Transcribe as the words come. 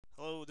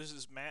Hello, this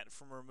is Matt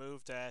from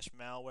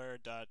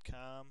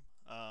remove-malware.com.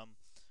 A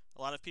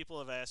lot of people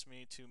have asked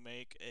me to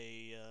make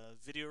a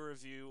video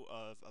review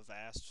of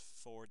Avast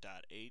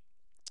 4.8.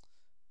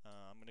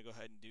 I'm going to go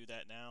ahead and do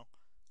that now.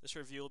 This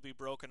review will be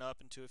broken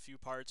up into a few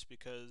parts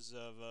because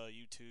of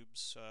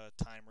YouTube's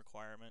time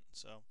requirement.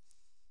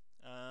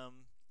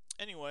 Um,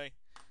 anyway,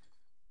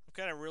 I've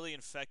got a really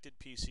infected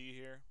PC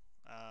here.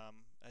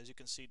 As you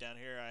can see down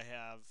here, I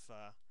have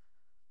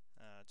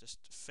just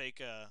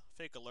fake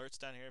alerts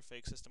down here,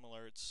 fake system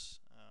alerts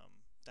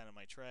down in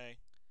my tray.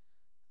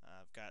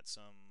 I've got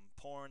some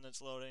porn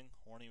that's loading,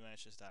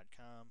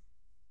 hornymatches.com.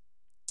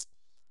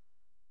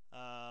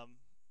 Um,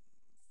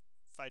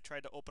 if I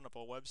tried to open up a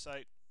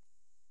website,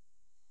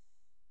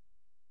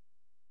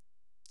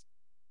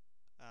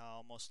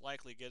 I'll most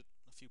likely get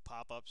a few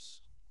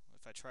pop-ups.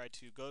 If I try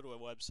to go to a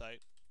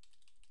website,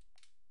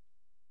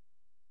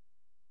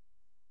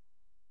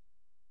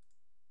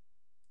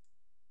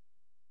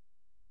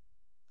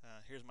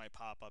 here's my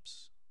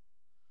pop-ups.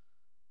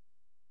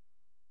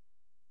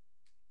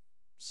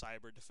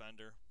 Cyber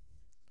Defender.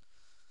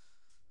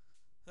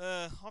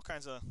 All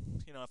kinds of,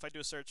 if I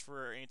do a search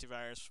for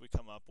antivirus, we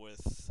come up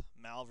with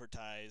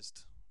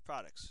malvertised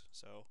products.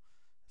 So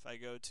if I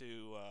go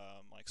to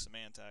like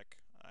Symantec,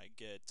 I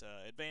get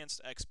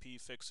Advanced XP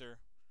Fixer.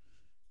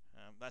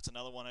 That's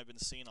another one I've been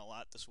seeing a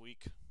lot this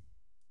week.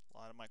 A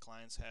lot of my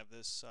clients have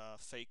this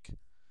fake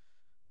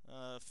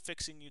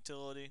fixing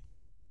utility.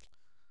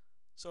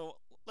 So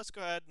let's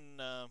go ahead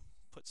and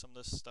put some of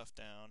this stuff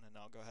down, and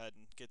I'll go ahead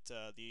and get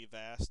the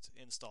Avast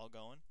install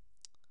going.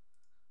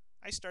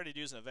 I started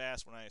using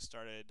Avast when I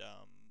started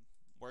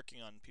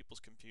working on people's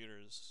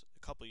computers a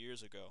couple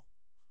years ago.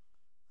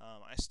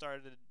 I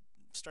started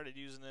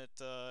using it,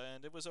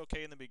 and it was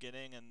okay in the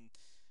beginning, and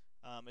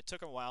it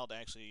took a while to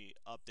actually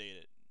update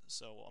it.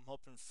 So I'm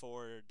hoping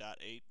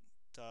 4.8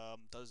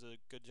 does a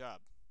good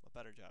job, a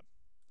better job.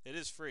 It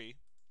is free,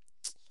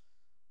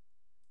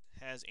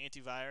 has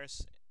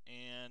antivirus,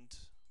 and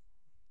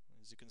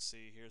as you can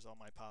see, here's all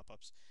my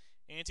pop-ups.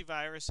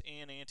 Antivirus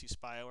and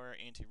anti-spyware,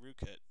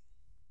 anti-rootkit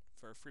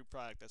for a free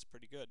product. That's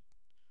pretty good.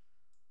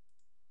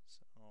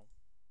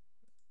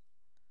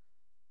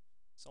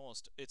 So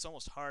it's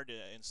almost hard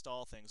to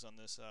install things on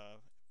this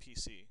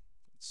PC.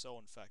 It's so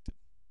infected.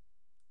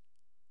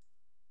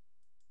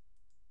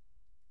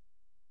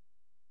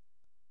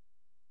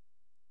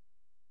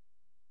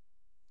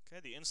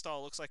 Okay, the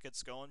install looks like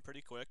it's going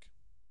pretty quick.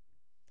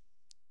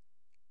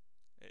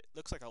 It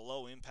looks like a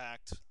low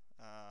impact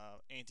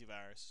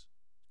antivirus,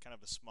 kind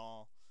of a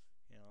small,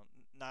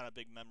 not a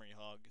big memory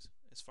hog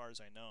as far as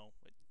I know.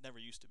 It never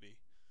used to be.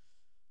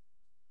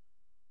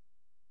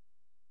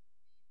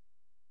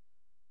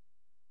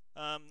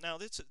 Now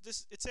it's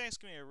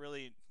asking me a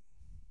really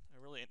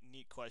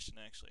neat question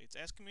actually. It's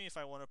asking me if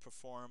I want to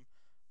perform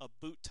a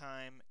boot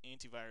time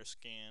antivirus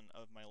scan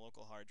of my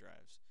local hard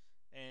drives.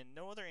 And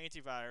no other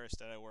antivirus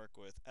that I work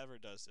with ever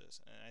does this.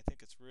 And I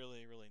think it's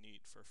really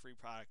neat for a free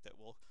product that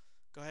will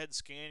go ahead and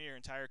scan your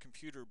entire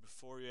computer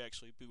before you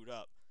actually boot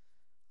up.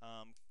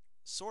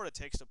 Sort of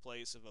takes the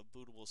place of a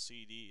bootable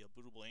CD, a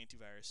bootable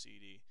antivirus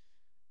CD.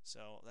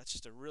 So that's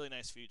just a really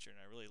nice feature, and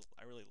I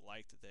really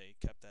like that they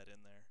kept that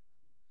in there.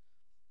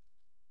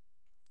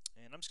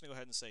 And I'm just going to go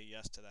ahead and say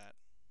yes to that.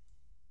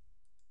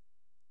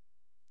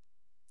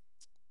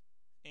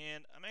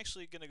 And I'm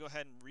actually going to go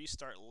ahead and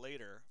restart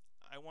later.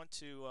 I want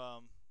to,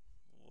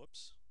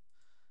 whoops,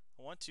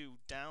 I want to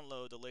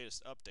download the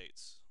latest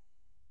updates.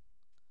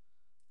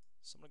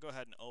 So I'm going to go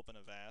ahead and open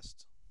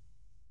Avast.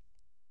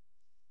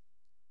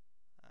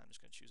 I'm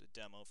just going to choose a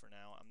demo for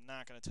now. I'm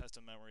not going to test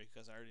the memory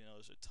because I already know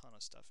there's a ton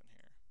of stuff in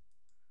here.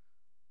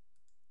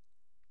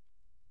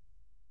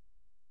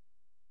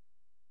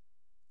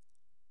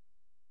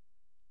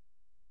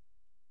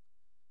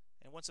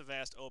 And once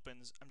Avast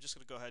opens, I'm just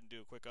going to go ahead and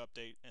do a quick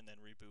update and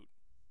then reboot.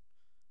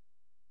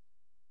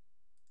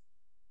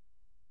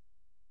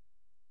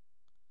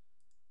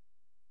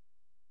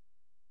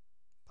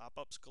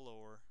 Pop-ups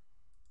galore.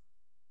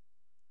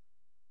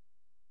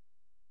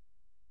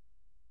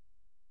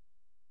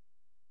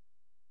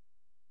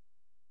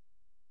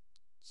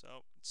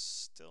 So it's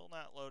still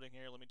not loading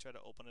here. Let me try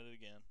to open it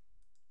again.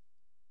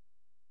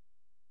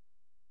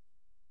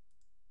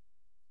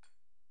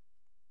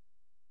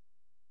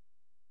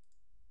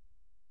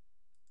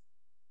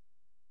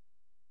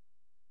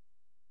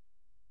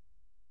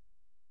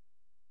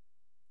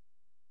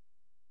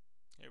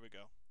 Here we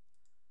go.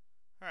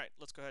 Alright,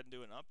 let's go ahead and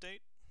do an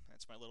update.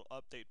 That's my little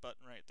update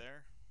button right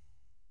there.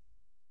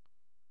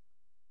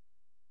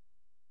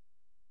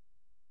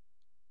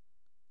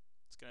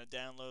 It's going to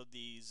download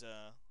these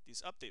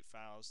update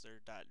files.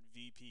 They're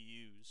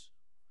 .vpus.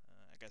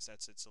 I guess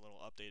that's its a little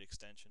update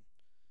extension.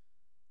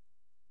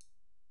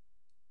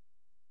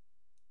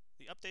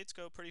 The updates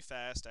go pretty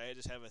fast. I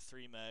just have a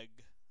 3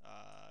 meg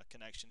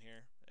connection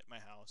here at my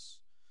house.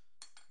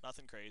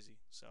 Nothing crazy,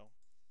 so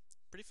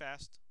pretty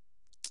fast.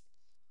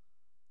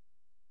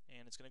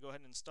 And it's going to go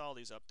ahead and install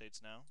these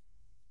updates now.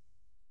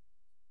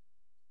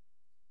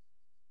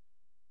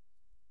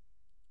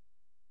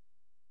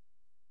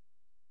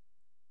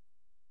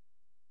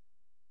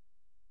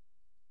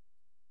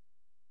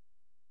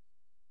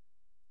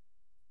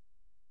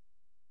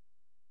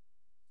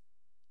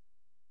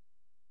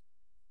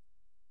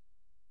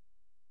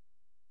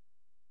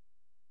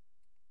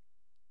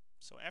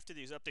 So after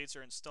these updates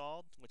are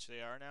installed, which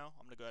they are now,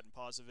 I'm going to go ahead and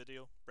pause the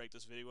video, break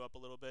this video up a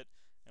little bit,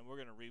 and we're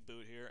going to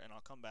reboot here, and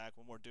I'll come back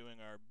when we're doing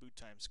our boot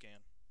time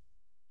scan.